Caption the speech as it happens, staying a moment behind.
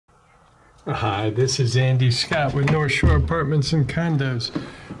Hi, this is Andy Scott with North Shore Apartments and Condos.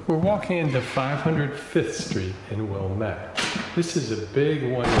 We're walking into 500 Fifth Street in Wilmette. This is a big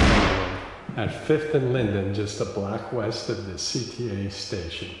one-room at 5th and Linden, just a block west of the CTA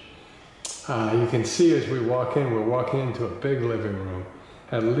station. You can see as we walk in, we're walking into a big living room,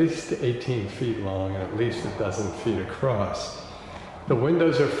 at least 18 feet long and at least a dozen feet across. The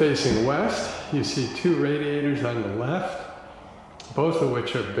windows are facing west. You see two radiators on the left, both of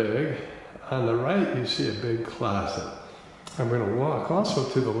which are big. On the right, you see a big closet. I'm going to walk. Also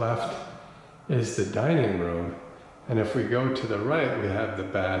to the left is the dining room. And if we go to the right, we have the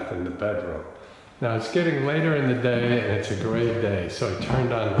bath and the bedroom. Now it's getting later in the day and it's a great day, so I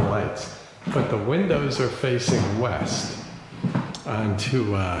turned on the lights. But the windows are facing west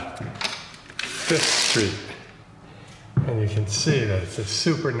onto 5th Street. And you can see that it's a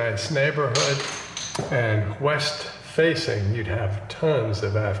super nice neighborhood. And west facing, you'd have tons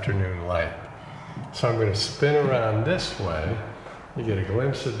of afternoon light. So I'm going to spin around this way. You get a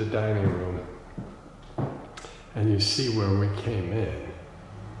glimpse of the dining room and you see where we came in.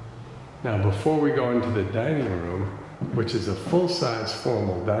 Now before we go into the dining room, which is a full-size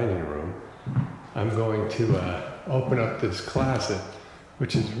formal dining room, I'm going to open up this closet,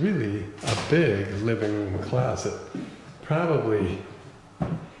 which is really a big living room closet, probably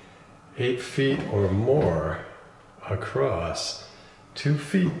 8 feet or more across, 2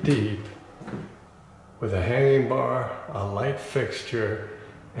 feet deep, with a hanging bar, a light fixture,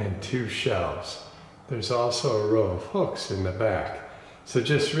 and 2 shelves. There's also a row of hooks in the back. So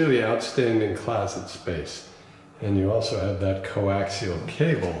just really outstanding closet space. And you also have that coaxial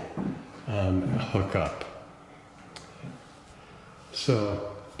cable hookup.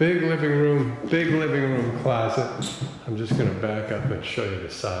 So big living room closet. I'm just going to back up and show you the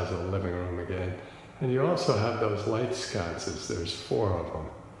size of the living room again. And you also have those light sconces. There's 4 of them,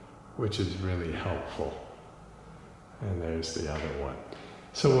 which is really helpful. And there's the other one.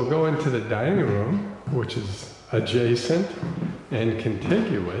 So we'll go into the dining room, which is adjacent and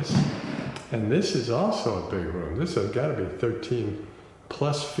contiguous. And this is also a big room. This has got to be 13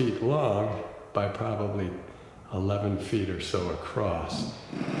 plus feet long by probably 11 feet or so across.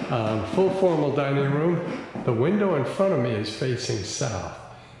 Full formal dining room. The window in front of me is facing south.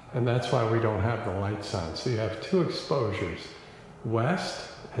 And that's why we don't have the lights on. So you have 2 exposures, west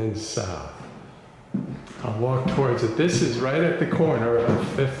and south. I'll walk towards it. This is right at the corner of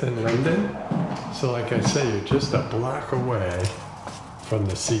 5th and Linden. So like I say, you're just a block away from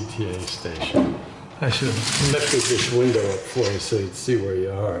the CTA station. I should have lifted this window up for you so you'd see where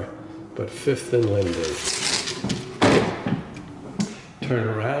you are. But 5th and Linden. Turn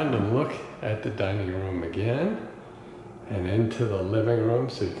around and look at the dining room again and into the living room.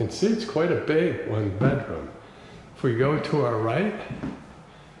 So you can see it's quite a big 1-bedroom. If we go to our right,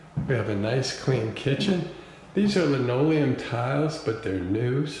 we have a nice clean kitchen. These are linoleum tiles, but they're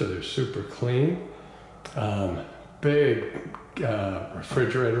new, so they're super clean. Big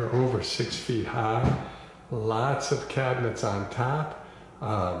refrigerator, over 6 feet high. Lots of cabinets on top.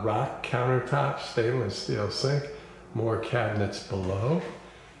 Rock countertop, stainless steel sink. More cabinets below.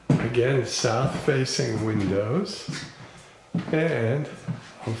 Again, south-facing windows. And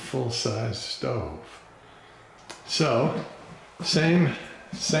a full-size stove. So, same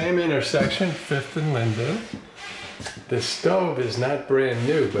intersection, 5th and Linden. The stove is not brand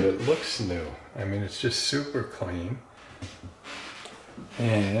new, but it looks new. I mean, it's just super clean.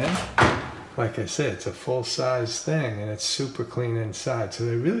 And like I said, it's a full-size thing and it's super clean inside. So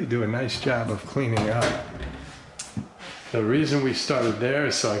they really do a nice job of cleaning up. The reason we started there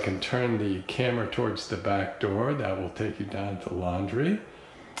is so I can turn the camera towards the back door. That will take you down to laundry.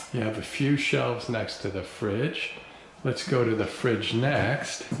 You have a few shelves next to the fridge. Let's go to the fridge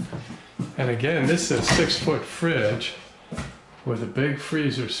next. And again, this is a 6-foot fridge with a big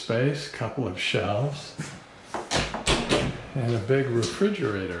freezer space, couple of shelves, and a big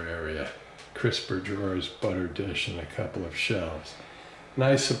refrigerator area. Crisper drawers, butter dish, and a couple of shelves.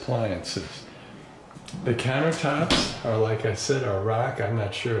 Nice appliances. The countertops are, like I said, are rock. I'm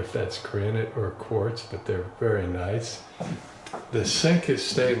not sure if that's granite or quartz, but they're very nice. The sink is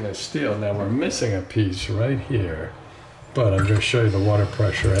stainless steel. Now we're missing a piece right here, but I'm going to show you the water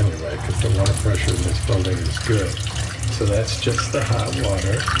pressure anyway, because the water pressure in this building is good. So that's just the hot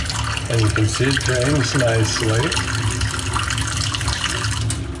water. And you can see it drains nicely.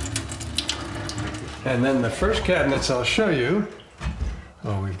 And then the first cabinets I'll show you,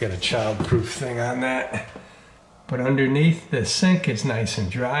 oh, we've got a child-proof thing on that. But underneath, the sink is nice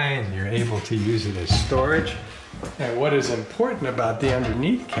and dry and you're able to use it as storage. And what is important about the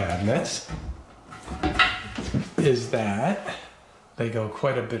underneath cabinets is that they go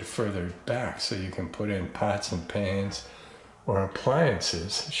quite a bit further back, so you can put in pots and pans or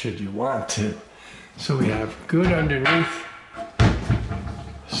appliances should you want to. So we have good underneath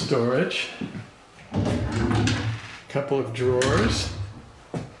storage, couple of drawers,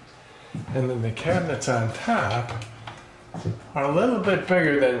 and then the cabinets on top are a little bit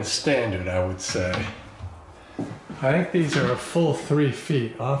bigger than standard, I would say. I think these are a full 3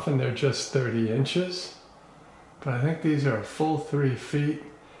 feet. Often they're just 30 inches, but I think these are a full 3 feet,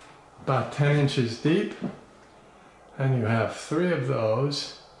 about 10 inches deep. And you have 3 of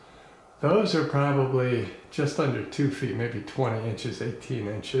those. Those are probably just under 2 feet, maybe 20 inches, 18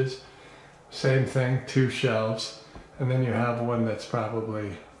 inches. Same thing, 2 shelves. And then you have one that's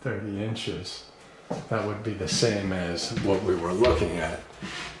probably 30 inches. That would be the same as what we were looking at.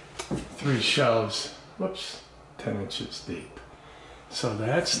 3 shelves, whoops, 10 inches deep. So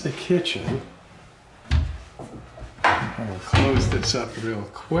that's the kitchen. I will close this up real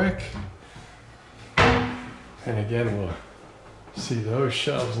quick. And again, we'll see those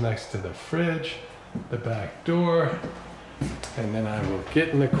shelves next to the fridge, the back door, and then I will get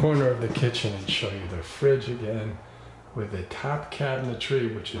in the corner of the kitchen and show you the fridge again with the top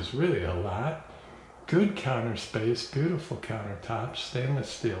cabinetry, which is really a lot. Good counter space, beautiful countertops, stainless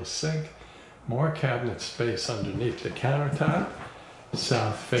steel sink, more cabinet space underneath the countertop,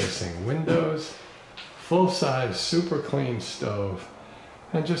 south-facing windows, full-size, super clean stove,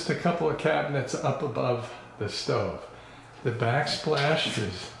 and just a couple of cabinets up above the stove. The backsplash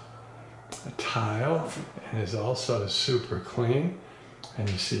is a tile and is also super clean, and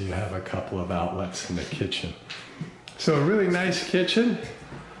you see you have a couple of outlets in the kitchen. So a really nice kitchen,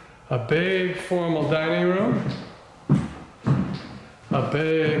 a big formal dining room, a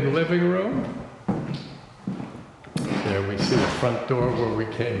big living room. There we see the front door where we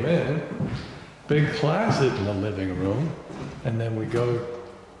came in, big closet in the living room, and then we go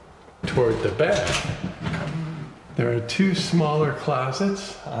toward the bath. There are 2 smaller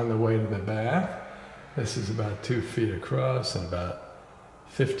closets on the way to the bath. This is about 2 feet across and about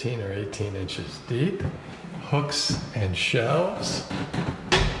 15 or 18 inches deep. Hooks and shelves.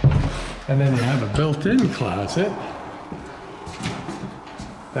 And then you have a built-in closet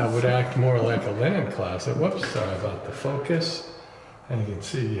that would act more like a linen closet. Whoops, sorry about the focus. And you can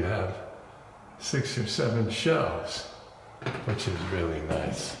see you have 6 or 7 shelves, which is really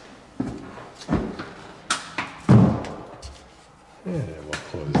nice. And we'll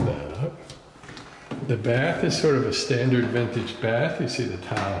close that up. The bath is sort of a standard vintage bath. You see the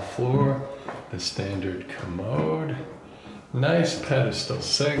tile floor, the standard commode, nice pedestal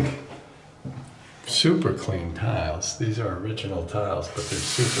sink, super clean tiles. These are original tiles, but they're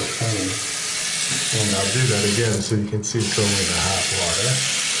super clean. And I'll do that again so you can see it's only the hot water.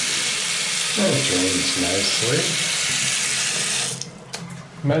 And it drains nicely.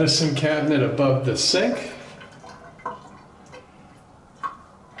 Medicine cabinet above the sink.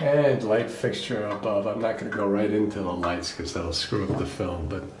 And light fixture above. I'm not going to go right into the lights because that'll screw up the film,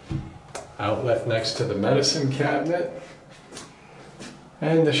 but outlet next to the medicine cabinet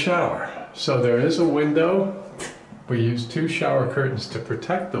and the shower. So there is a window. We use 2 shower curtains to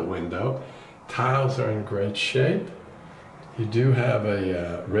protect the window. Tiles are in great shape. You do have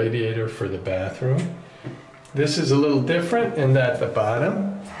a radiator for the bathroom. This is a little different in that the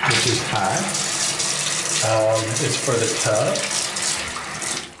bottom, which is hot, it's for the tub.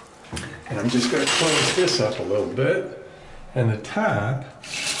 And I'm just going to close this up a little bit. And the top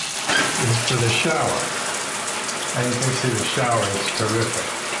is for the shower. And you can see the shower is terrific.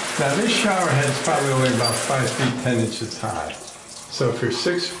 Now this shower head is probably only about 5 feet 10 inches high. So if you're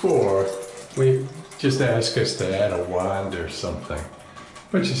 6'4", we just ask us to add a wand or something.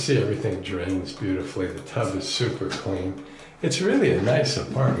 But you see everything drains beautifully. The tub is super clean. It's really a nice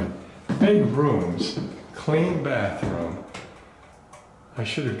apartment. Big rooms, clean bathroom. I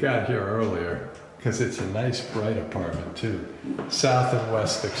should have got here earlier because it's a nice bright apartment too. South and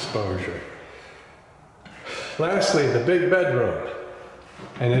west exposure. Lastly, the big bedroom.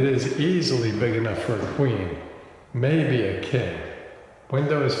 And it is easily big enough for a queen, maybe a king.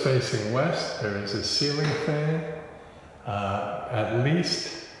 Window is facing west. There is a ceiling fan, at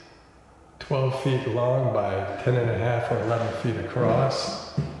least 12 feet long by 10.5 or 11 feet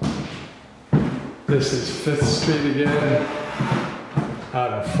across. This is 5th Street again.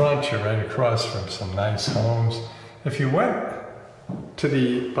 Out in front, you're right across from some nice homes. If you went to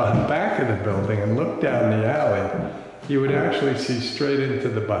the back of the building and looked down the alley, you would actually see straight into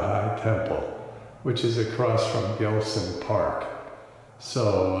the Baha'i Temple, which is across from Gilson Park.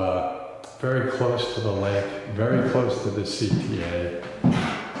 So very close to the lake, very close to the CTA.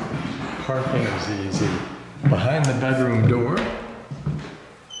 Parking is easy. Behind the bedroom door,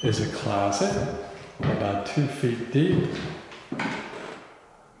 is a closet about 2 feet deep,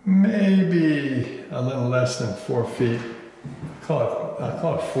 maybe a little less than 4 feet. I'll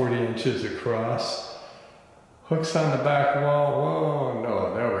call it 40 inches across. Hooks on the back wall. Whoa,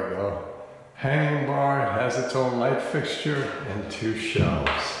 no, there we go. Hanging bar, it has its own light fixture, and 2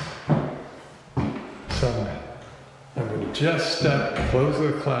 shelves. So I'm going to close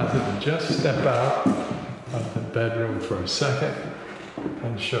the closet and just step out of the bedroom for a second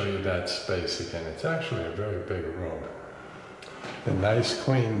and show you that space again. It's actually a very big room. The nice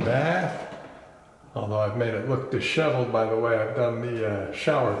clean bath. Although I've made it look disheveled by the way I've done the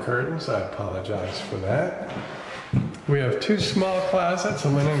shower curtains, I apologize for that. We have 2 small closets, a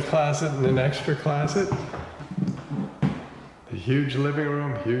linen closet and an extra closet. The huge living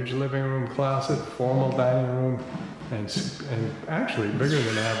room closet, formal dining room, and actually bigger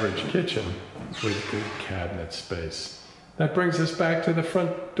than average kitchen with good cabinet space. That brings us back to the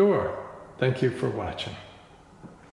front door. Thank you for watching.